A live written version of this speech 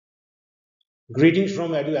Greetings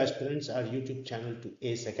from Edu Aspirants, our YouTube channel to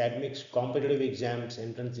ACE Academics, competitive exams,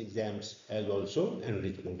 entrance exams, as also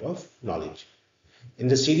enrichment of knowledge. In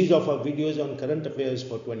the series of our videos on current affairs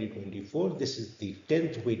for 2024, this is the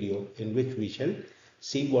 10th video in which we shall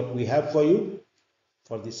see what we have for you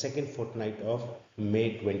for the second fortnight of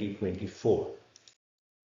May 2024.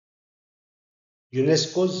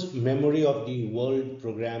 UNESCO's Memory of the World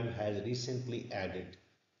program has recently added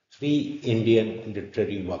 3 Indian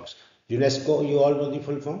literary works. UNESCO, you all know the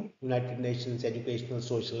full form, United Nations Educational,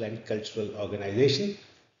 Social and Cultural Organization.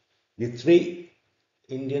 The 3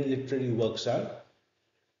 Indian literary works are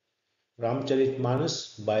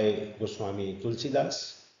Ramcharitmanas by Goswami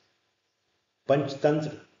Tulsidas,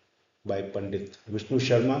 Panchtantra by Pandit Vishnu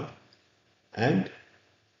Sharma, and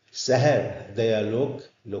Sahar Dayalok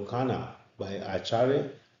Lokana by Acharya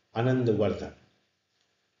Anandavardhan.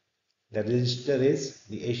 The register is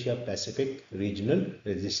the Asia Pacific Regional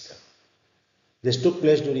Register. This took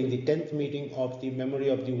place during the 10th meeting of the Memory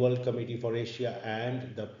of the World Committee for Asia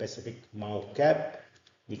and the Pacific CAPF,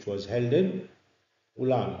 which was held in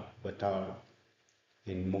Ulaanbaatar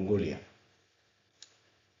in Mongolia.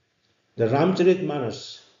 The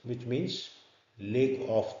Ramcharitmanas, which means Lake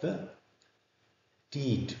of the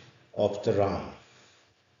Deed of the Ram.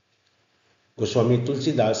 Goswami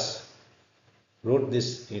Tulsidas wrote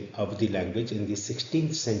this in Avdi language in the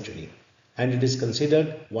 16th century, and it is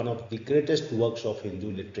considered one of the greatest works of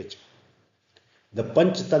Hindu literature. The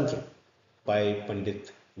Panchtantra by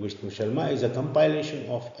Pandit Vishnu Sharma is a compilation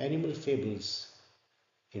of animal fables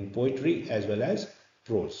in poetry as well as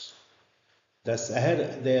prose. The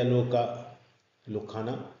Sahar Dayaloka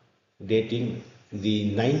Lokana, dating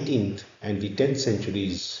the 19th and the 10th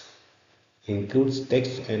centuries, includes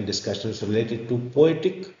texts and discussions related to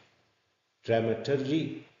poetic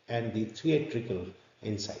dramaturgy and the theatrical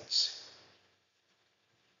insights.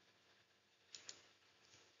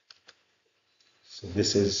 So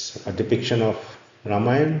this is a depiction of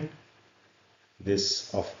Ramayana,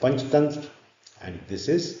 this of Panchtantra, and this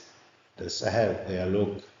is the Sahar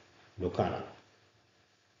Dayalok Lokana.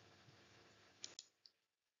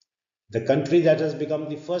 The country that has become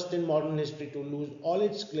the first in modern history to lose all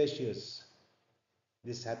its glaciers.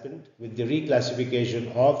 This happened with the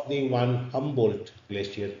reclassification of the one Humboldt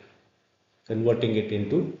glacier, converting it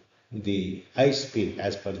into the ice field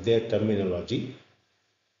as per their terminology.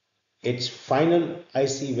 Its final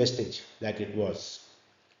icy vestige that it was.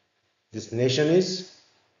 This nation is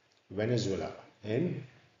Venezuela in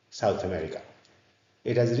South America.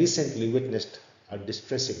 It has recently witnessed a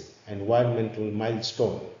distressing environmental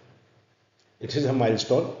milestone. It is a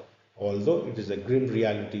milestone, although it is a grim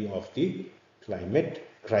reality of the climate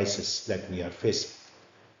crisis that we are facing.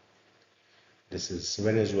 This is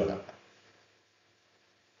Venezuela,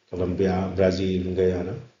 Colombia, Brazil,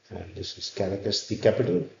 Guyana, and this is Caracas, the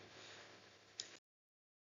capital.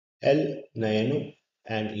 El Niño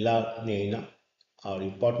and La Niña are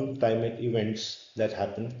important climate events that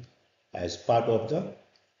happen as part of the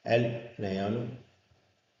El Niño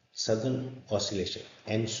Southern Oscillation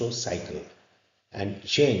ENSO cycle and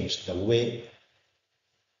change the way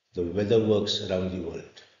the weather works around the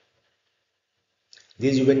world.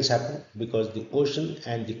 These events happen because the ocean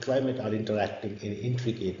and the climate are interacting in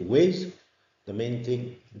intricate ways. The main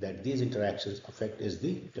thing that these interactions affect is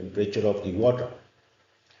the temperature of the water,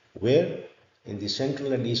 where in the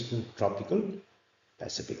central and eastern tropical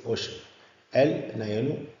Pacific Ocean, El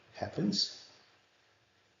Niño happens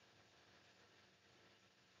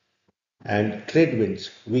and trade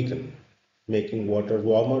winds weaken, making water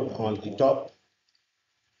warmer on the top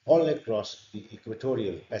all across the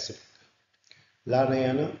equatorial Pacific. La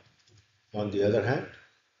Niña, on the other hand,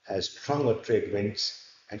 has stronger trade winds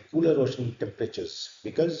and cooler ocean temperatures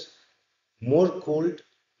because more cold,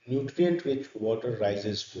 nutrient-rich water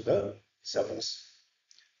rises to the surface.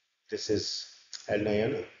 This is El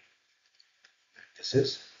Niño. This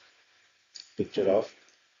is a picture of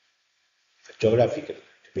a geographical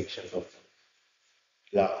depiction of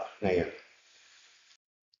La Niña.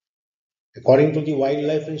 According to the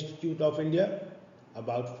Wildlife Institute of India,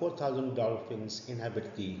 about 4,000 dolphins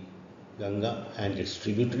inhabit the Ganga and its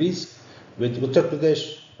tributaries, with Uttar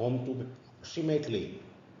Pradesh home to approximately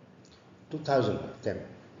 2,000 of them.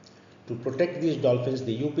 To protect these dolphins,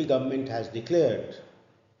 the UP government has declared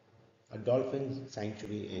a dolphin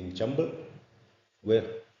sanctuary in Chambal, where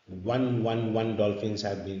 111 dolphins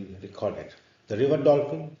have been recorded. The river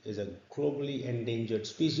dolphin is a globally endangered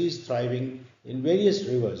species thriving in various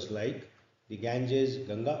rivers like the Ganges,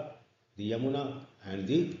 Ganga, the Yamuna, and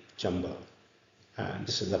the Chamba. And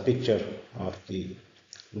this is a picture of the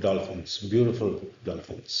dolphins, beautiful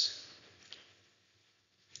dolphins.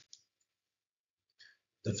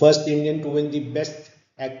 The first Indian to win the Best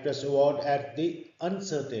Actress Award at the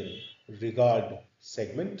Uncertain Regard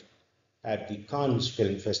segment at the Cannes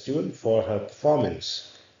Film Festival for her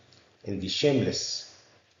performance in The Shameless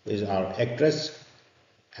is our actress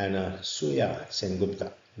Anasuya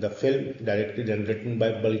Sengupta. The film, directed and written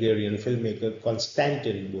by Bulgarian filmmaker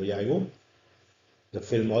Konstantin Boyago. The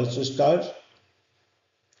film also stars,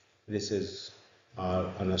 this is our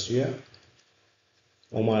Anasuya.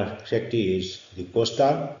 Omar Shetty is the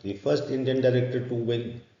co-star, the first Indian director to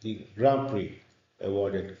win the Grand Prix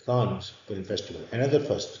award at Cannes Film Festival. Another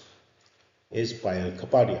first is Payal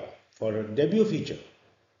Kapadia for her debut feature.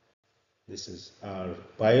 This is our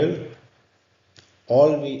Payal.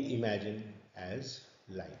 All We Imagine as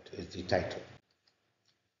Light is the title.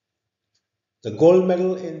 The gold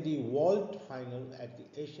medal in the vault final at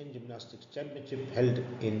the Asian Gymnastics Championship held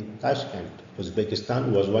in Tashkent,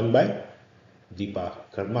 Uzbekistan was won by Deepa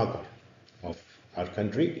Karmakar of our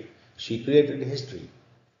country. She created history.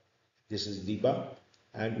 This is Deepa.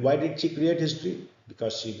 And why did she create history?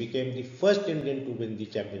 Because she became the first Indian to win the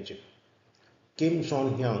championship. Kim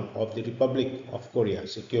Son-hyang of the Republic of Korea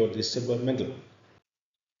secured the silver medal.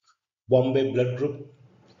 Bombay blood group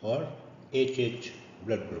or HH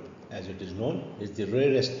blood group as it is known is the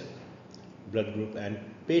rarest blood group, and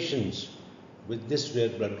patients with this rare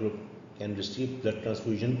blood group can receive blood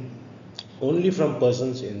transfusion only from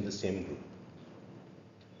persons in the same group.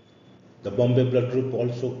 The Bombay blood group,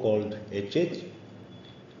 also called HH,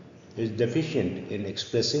 is deficient in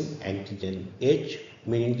expressing antigen H,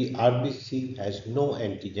 meaning the RBC has no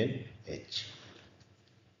antigen H.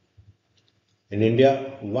 In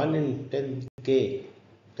India, 1 in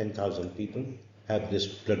 10,000 people have this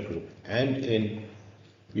blood group, and in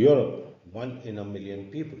Europe, 1 in a million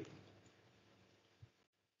people.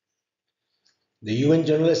 The UN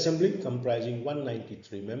General Assembly, comprising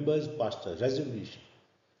 193 members, passed a resolution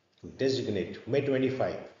to designate May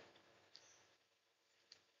 25.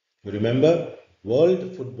 You remember,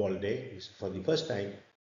 World Football Day is for the first time.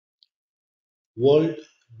 World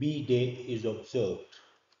Bee Day is observed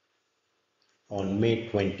on May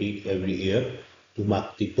 20 every year to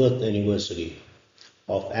mark the birth anniversary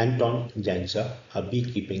of Anton Jansa, a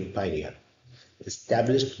beekeeping pioneer.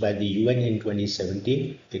 Established by the UN in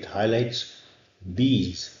 2017, it highlights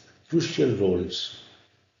bees' crucial roles.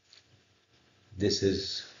 This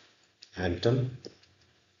is Anton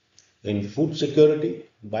in food security,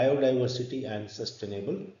 biodiversity, and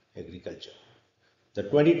sustainable agriculture. The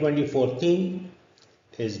 2024 theme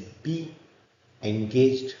is Be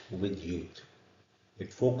Engaged with Youth.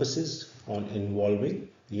 It focuses on involving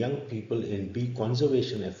young people in bee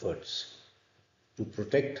conservation efforts to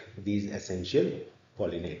protect these essential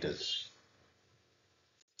pollinators.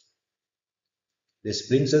 This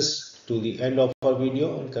brings us to the end of our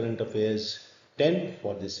video on Current Affairs 10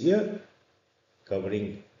 for this year,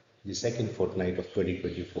 covering the second fortnight of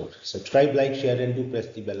 2024. Subscribe, like, share, and do press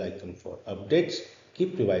the bell icon for updates.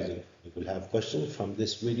 Keep revising. You will have questions from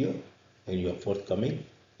this video in your forthcoming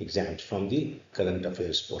exams from the current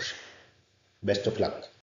affairs portion. Best of luck.